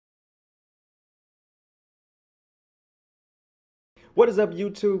What is up,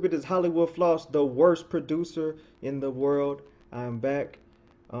 YouTube? It is HWFLOSS, the worst producer in the world. I'm back.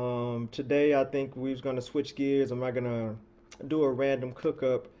 Today, I think we're going to switch gears. I'm not going to do a random cook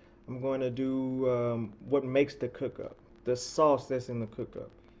up. I'm going to do what makes the cook up, the sauce that's in the cook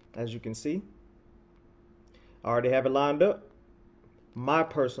up. As you can see, I already have it lined up. My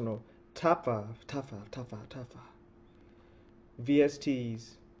personal top five VSTs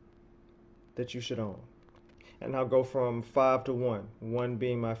that you should own. And I'll go from 5 to 1. 1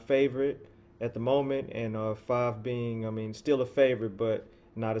 being my favorite at the moment, and 5 being, I mean, still a favorite, but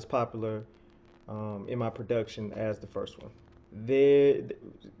not as popular in my production as the first one.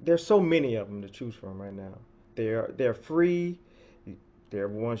 There's so many of them to choose from right now. They're free. They're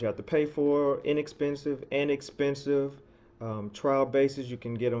ones you have to pay for. Inexpensive and expensive. Trial basis, you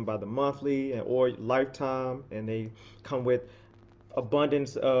can get them by the monthly or lifetime, and they come with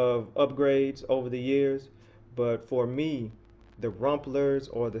abundance of upgrades over the years. But for me, the rumplers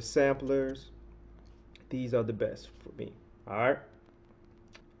or the samplers, these are the best for me. All right.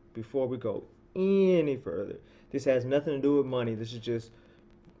 Before we go any further, this has nothing to do with money. This is just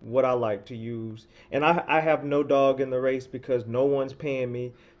what I like to use. And I have no dog in the race because no one's paying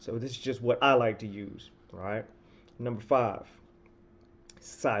me. So this is just what I like to use. All right. Number 5,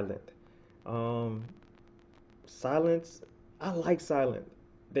 silent. Silence. I like silent.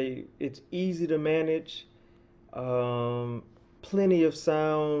 It's easy to manage. Plenty of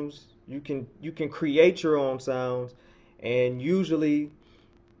sounds. You can create your own sounds, and usually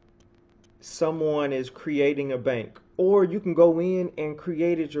someone is creating a bank, or you can go in and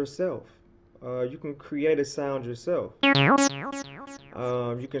create it yourself. You can create a sound yourself. You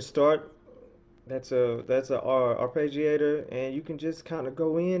can start. That's a arpeggiator, and you can just kind of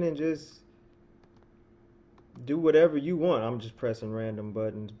go in and just do whatever you want. I'm just pressing random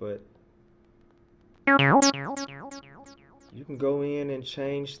buttons, but you can go in and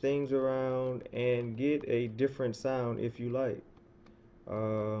change things around and get a different sound if you like.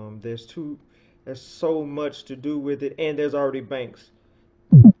 There's so much to do with it, and there's already banks.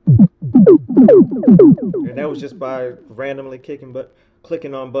 And that was just by randomly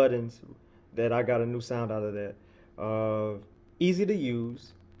clicking on buttons that I got a new sound out of that. Easy to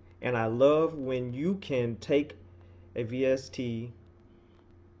use, and I love when you can take a VST,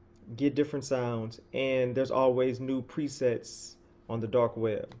 get different sounds, and there's always new presets on the dark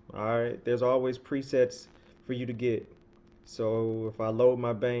web. All right, there's always presets for you to get. So if I load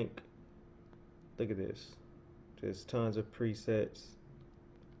my bank, look at this. There's tons of presets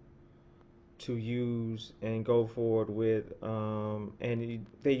to use and go forward with, and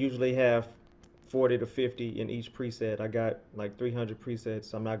they usually have 40 to 50 in each preset. I got like 300 presets,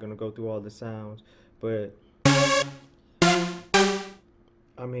 so I'm not going to go through all the sounds, but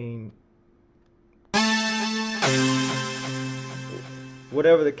I mean,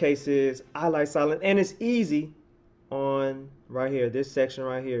 whatever the case is, I like silent, and it's easy on right here, this section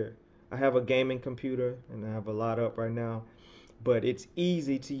right here. I have a gaming computer, and I have a lot up right now, but it's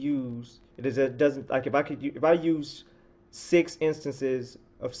easy to use. It doesn't, like, if I use 6 instances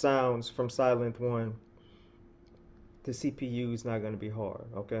of sounds from Silent 1, the CPU is not going to be hard,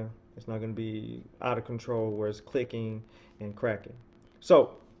 okay? It's not going to be out of control where it's clicking and cracking.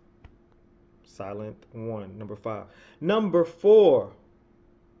 So, Silent 1, number 5. Number 4,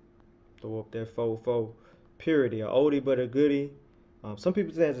 throw up that faux, Purity, a oldie but a goodie. Some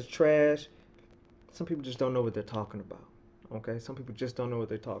people say it's trash. Some people just don't know what they're talking about. Okay, some people just don't know what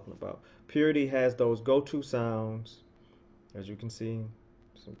they're talking about. Purity has those go-to sounds, as you can see,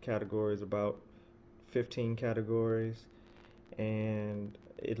 some categories, about 15 categories, and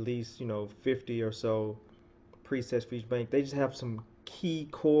at least 50 or so presets for each bank. They just have some key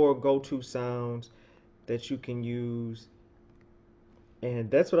core go-to sounds that you can use, and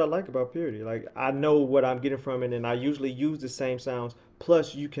that's what I like about Purity. Like, I know what I'm getting from it, and I usually use the same sounds,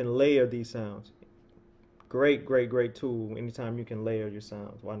 plus you can layer these sounds. Great tool anytime you can layer your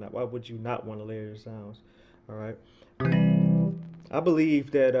sounds. Why not? Why would you not want to layer your sounds? All right. I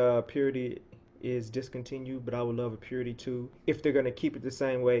believe that Purity is discontinued, but I would love a Purity 2 if they're going to keep it the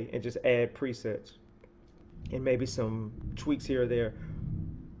same way and just add presets and maybe some tweaks here or there.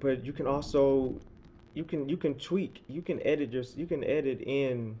 But you can also you can tweak, you can edit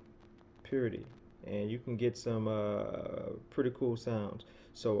in Purity, and you can get some pretty cool sounds.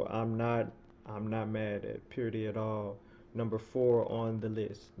 So I'm not mad at Purity at all. Number 4 on the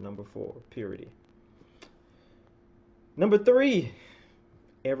list. Number 4, Purity. Number 3,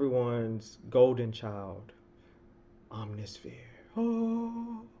 everyone's golden child, Omnisphere.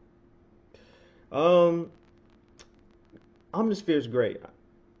 Oh. Omnisphere is great.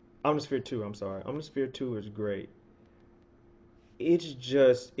 Omnisphere 2, I'm sorry. Omnisphere 2 is great.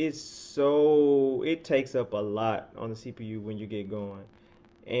 it takes up a lot on the CPU when you get going.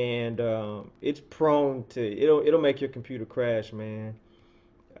 And it's prone to, it'll make your computer crash, man.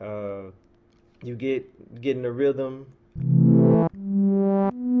 Uh, you get in the rhythm.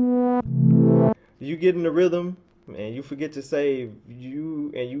 You get in the rhythm, and you forget to save.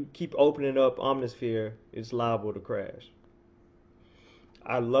 You keep opening up Omnisphere. It's liable to crash.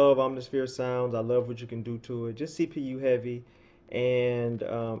 I love Omnisphere sounds. I love what you can do to it. Just CPU heavy, and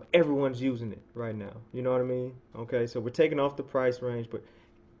everyone's using it right now. You know what I mean? Okay, so we're taking off the price range, but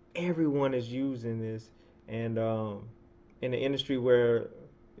everyone is using this, and in an industry where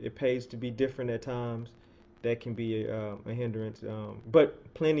it pays to be different at times, that can be a hindrance.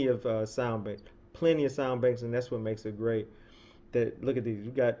 But plenty of sound banks, and that's what makes it great. That look at these,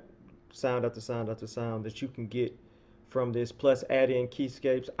 you got sound after sound after sound that you can get from this. Plus, add in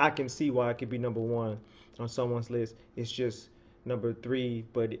keyscapes. I can see why it could be number one on someone's list. It's just number three,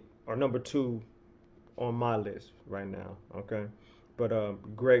 or number two on my list right now. Okay, but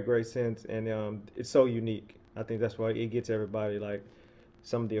great sense, and it's so unique. I think that's why it gets everybody. Like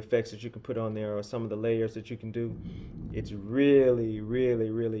some of the effects that you can put on there, or some of the layers that you can do. It's really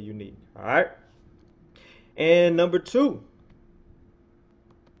unique. All right, and number two,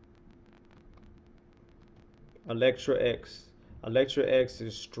 Electra X. Electra X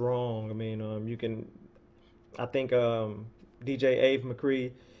is strong. I mean, you can. I think DJ Ave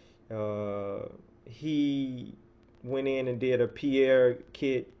McCree, he went in and did a Pierre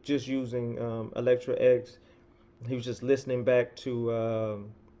kit just using Electra X. He was just listening back to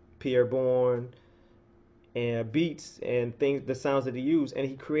Pierre Bourne and beats and things, the sounds that he used, and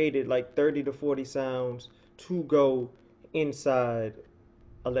he created like 30 to 40 sounds to go inside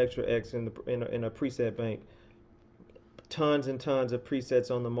Electra X in a preset bank. Tons and tons of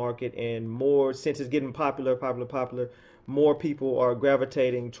presets on the market, and more since it's getting popular, more people are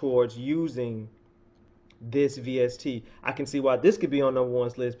gravitating towards using this VST. I can see why this could be on number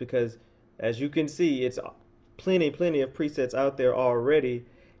one's list because, as you can see, it's plenty of presets out there already,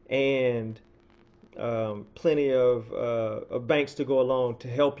 and plenty of banks to go along to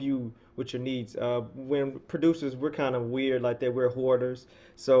help you with your needs. When producers, we're kind of weird like that. We're hoarders,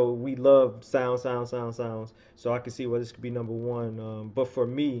 so we love sounds. So I can see why this could be number one. But for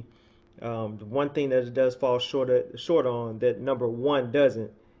me, the one thing that it does fall short on that number one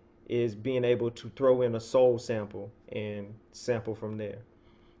doesn't is being able to throw in a soul sample and sample from there.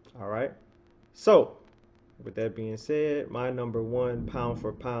 All right. So with that being said, my number one pound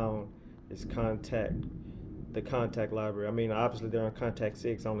for pound is Contact, the Contact library. I mean, obviously they're on Contact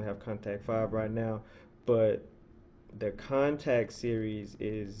 6. I only have Contact 5 right now, but the Contact series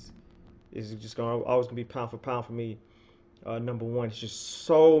is just gonna always gonna be pound for pound for me. Number one, it's just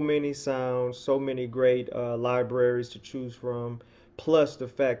so many sounds, so many great libraries to choose from. Plus the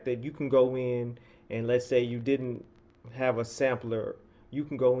fact that you can go in and let's say you didn't have a sampler, you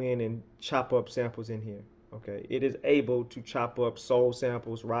can go in and chop up samples in here. Okay, it is able to chop up soul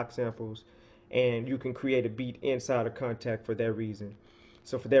samples, rock samples, and you can create a beat inside of Contact for that reason.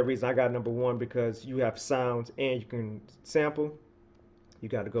 So for that reason, I got number one because you have sounds and you can sample. You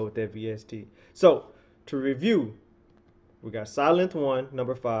got to go with that VST. So to review, we got Silent 1,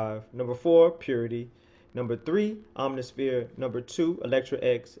 number 5, number 4, Purity, number 3, Omnisphere, number 2, Electra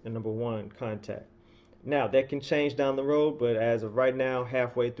X, and number 1, Contact. Now that can change down the road, but as of right now,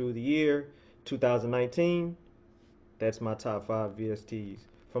 halfway through the year, 2019, that's my top 5 VSTs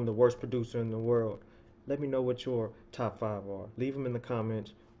from the worst producer in the world. Let me know what your top 5 are. Leave them in the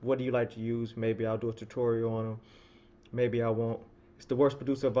comments. What do you like to use? Maybe I'll do a tutorial on them. Maybe I won't. It's the worst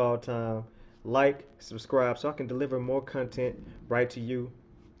producer of all time. Like, subscribe so I can deliver more content right to you.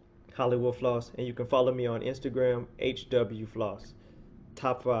 HWFLOSS, and you can follow me on Instagram, HWFLOSS.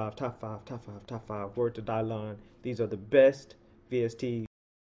 Top 5, word to die line. These are the best VSTs